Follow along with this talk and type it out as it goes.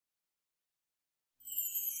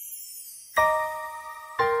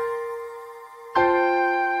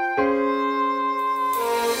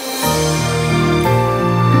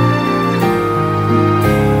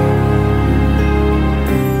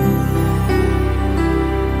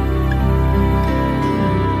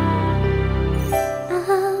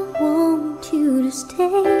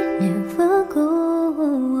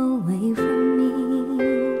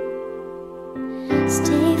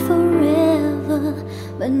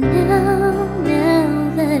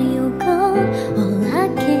Now that you're gone, all I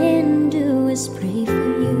can do is pray for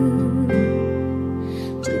you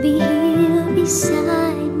to be here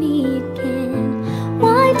beside me again.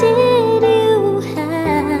 Why did you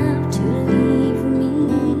have to leave me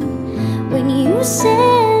when you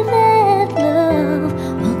said that love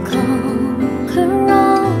will conquer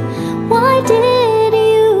all? Why did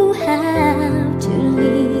you have to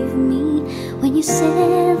leave me when you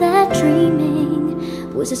said that dreaming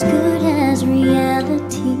was as good as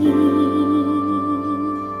reality?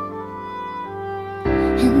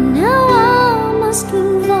 And now I must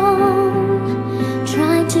move on,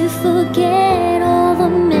 try to forget all the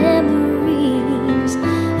memories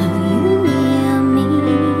of you near me,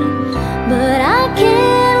 but I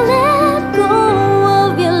can't let go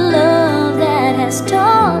of your love that has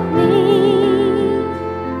taught me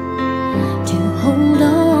to hold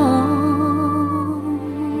on.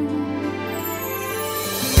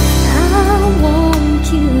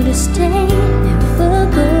 You to stay, never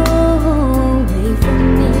go away from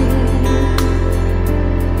me.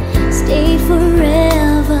 Stay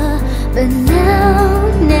forever, but now